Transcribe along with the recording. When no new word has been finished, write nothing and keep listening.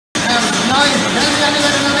tell me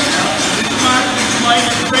anywhere to like that. This is Mark, this is mine,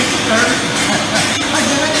 it's great to her. I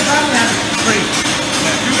can make the family have it. Free.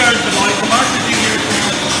 Two girls to buy. The Mark is in here.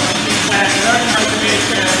 Learning how to make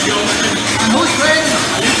yogurt. And who's training them?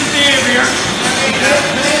 This is Dave here.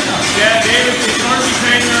 Yeah, Dave is the economy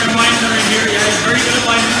trainer and miner in here. Yeah, he's very good at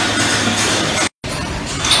mining.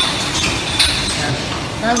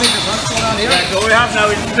 Now we just what's going on here? Yeah, so what we have now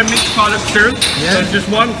is the mixed product here. Yeah. So it's just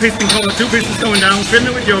one piston coming, two pistons going down,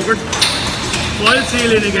 filling it with yogurt, while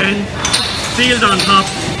sealing again, sealed on top,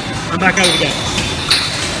 and back out again.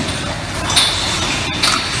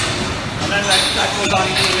 And then that goes on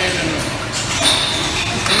to the lid anyway.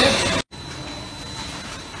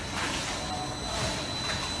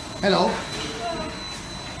 Hello.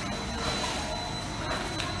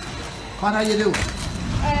 What are you doing?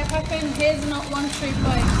 Prepping hazelnut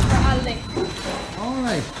 135 for Aldi.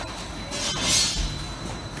 Alright.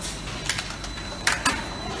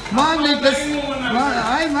 Come on, Nicholas. Come on,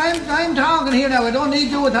 I'm talking here now. I don't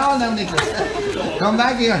need you at all now, Nicholas. Come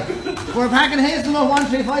back here. We're packing hazelnut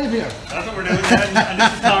 135 here. That's what we're doing, and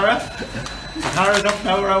this is Tara. Tara's up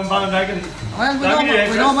now around Ballinaggan. Well,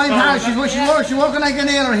 we don't mind Tara. She's working like a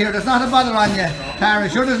nailer here. There's not a bother on you, Tara.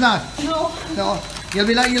 Sure there's not. No. So you'll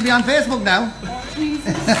be on Facebook now.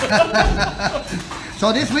 Jesus.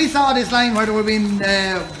 So we saw this line where they were being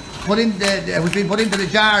put in it was being put into the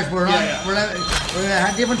jars. We're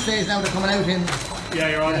at different stages now. They're coming out in. Yeah,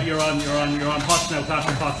 you're on pots now,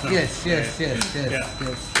 plastic pots now. Yes.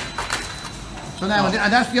 So now,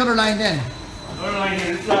 and that's the other line then. Another line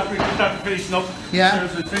here. This is after we just after finishing up. Yeah.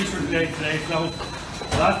 So it's finished for today. So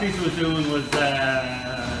the last piece I was doing was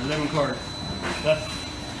lemon curd.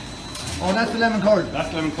 That's the lemon curd.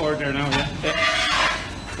 That's lemon curd there now. Yeah.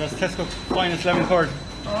 That's Tesco finest lemon curd.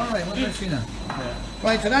 Alright, what's that now? Yeah.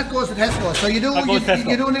 Right, so that goes to Tesco. So you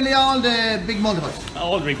do nearly all the big multiples.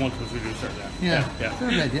 All the big multiples we do, sir. Yeah.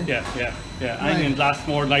 Yeah. Onion lasts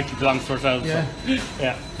more than likely belongs to ourselves. Yeah. So.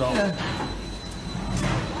 Yeah. So. Yeah.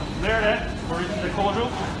 There then, we're into the cold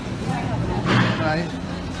room. Right.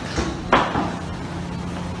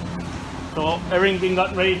 So everything being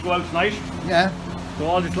gotten ready to go out tonight. Yeah. So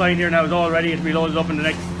all this line here now is all ready. It'll be loaded up in the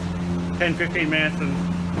next 10-15 minutes. And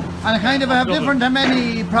I kind of have different, how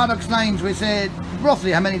many products lines, we said,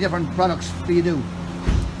 roughly how many different products do you do?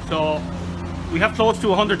 So we have close to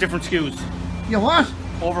 100 different SKUs. You what?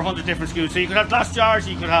 Over 100 different SKUs. So you could have glass jars,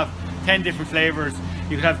 you could have 10 different flavours,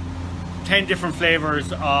 you could have 10 different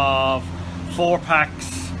flavours of 4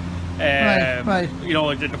 packs. Right. You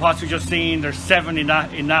know, the pots we just seen, there's 7 in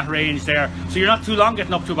that range there. So you're not too long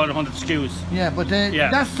getting up to about 100 SKUs. Yeah, but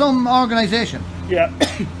that's some organisation. Yeah,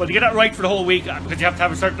 but to get that right for the whole week, because you have to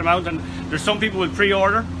have a certain amount, and there's some people will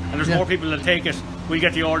pre-order, and there's more people that take it. We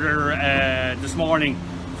get the order this morning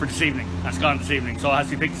for this evening. That's gone this evening, so it has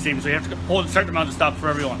to be picked this evening. So you have to hold a certain amount of stock for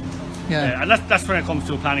everyone. Yeah, and that's when it comes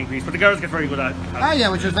to a planning piece. But the girls get very good at it. Yeah,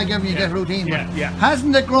 which is like giving you get routine. Yeah.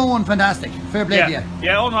 Hasn't it grown fantastic? Fair play to you.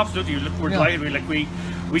 Yeah, no, absolutely. Look, we're delighted.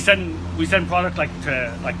 We send product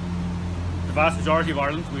to the vast majority of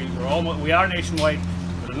Ireland. We are nationwide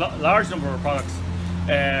with a large number of products.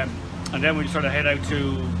 And then we sort of head out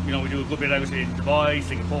to, we do a good bit out in Dubai,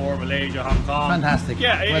 Singapore, Malaysia, Hong Kong. Fantastic.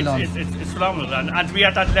 Yeah, well it's phenomenal. And to be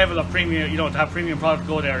at that level of premium, to have premium product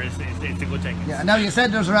go there it's a good thing. Yeah, now you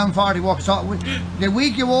said there's around 40 workers. So the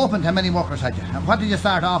week you opened, how many workers had you? And what did you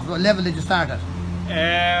start off? What level did you start at?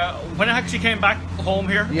 When I actually came back home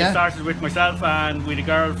here, I started with myself and with a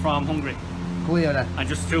girl from Hungary. Go here, that. And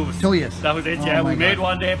just 2 of us. 2 years. That was it, we made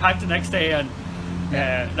one day, packed the next day, and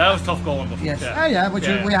that was tough going. But yes.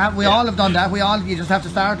 We all have done that. You just have to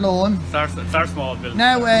start low and start small. Build.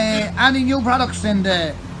 Now, any new products in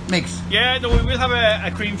the mix? Yeah, no, we will have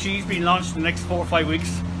a cream cheese being launched in the next 4 or 5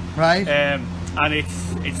 weeks. Right. And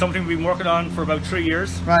it's something we've been working on for about 3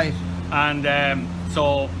 years. Right. And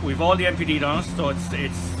so we've all the MPD done it, so it's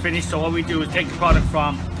finished. So what we do is take the product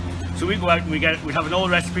from. So we go out and we have an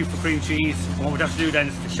old recipe for cream cheese. And what we have to do then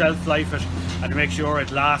is to shelf life it and to make sure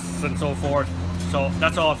it lasts and so forth. So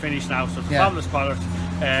that's all finished now. So it's a fabulous product.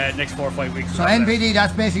 Next 4 or 5 weeks. So NPD,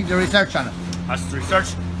 that's basically the research on it. That's the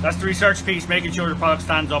research. That's the research piece, making sure the product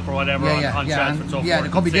stands up or whatever on shelf and so forth. Yeah, there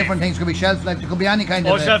could be different things. There could be shelf life. There could be any kind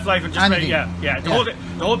of. Shelf life and just anything.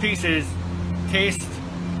 The whole piece is taste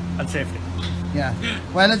and safety. Yeah.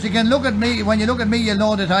 Well, as you can look at me, when you look at me, you'll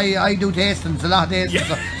know that I do tastings, a lot of tastings.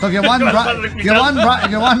 Yeah. So if you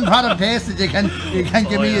want product tasted, you can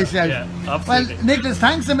give me a shout. Yeah, absolutely. Well, Nicholas,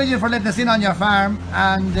 thanks a million for letting us in on your farm,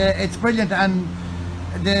 and it's brilliant. And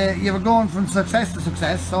you were going from success to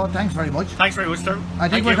success, so thanks very much. Thanks very much, sir. I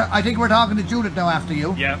think we're talking to Judith now after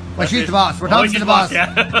you. Yeah. Well, she's the boss. We're talking to the boss.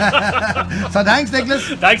 Yeah. So thanks, Nicholas.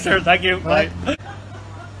 Thanks, sir. Thank you. Right. Bye.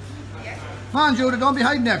 Come on, Judith, don't be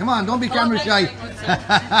hiding there. Come on, don't be camera shy.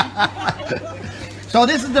 So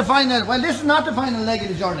this is the final. Well, this is not the final leg of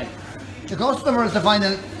the journey. The customer is the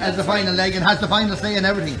final leg and has the final say in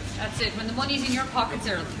everything. That's it. When the money's in your pocket,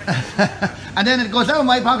 Cyril. And then it goes out of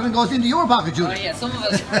my pocket and goes into your pocket, Judith. Oh yeah, some of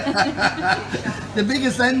us. The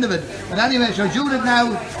biggest end of it. But anyway, so Judith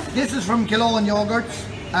now, this is from Killowen Yogurts,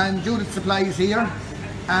 and Judith supplies here,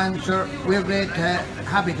 and sure, we're great,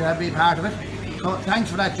 happy to be part of it. So thanks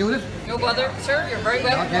for that, Judith. No bother, sir. You're very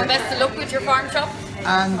welcome. Okay. Best of luck with your farm shop.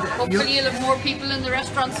 And hopefully you'll have more people in the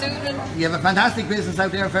restaurant soon. And you have a fantastic business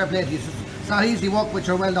out there, fair play to you. It's not easy work, but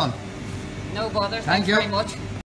you're well done. no bother. Thank Thanks you. very much.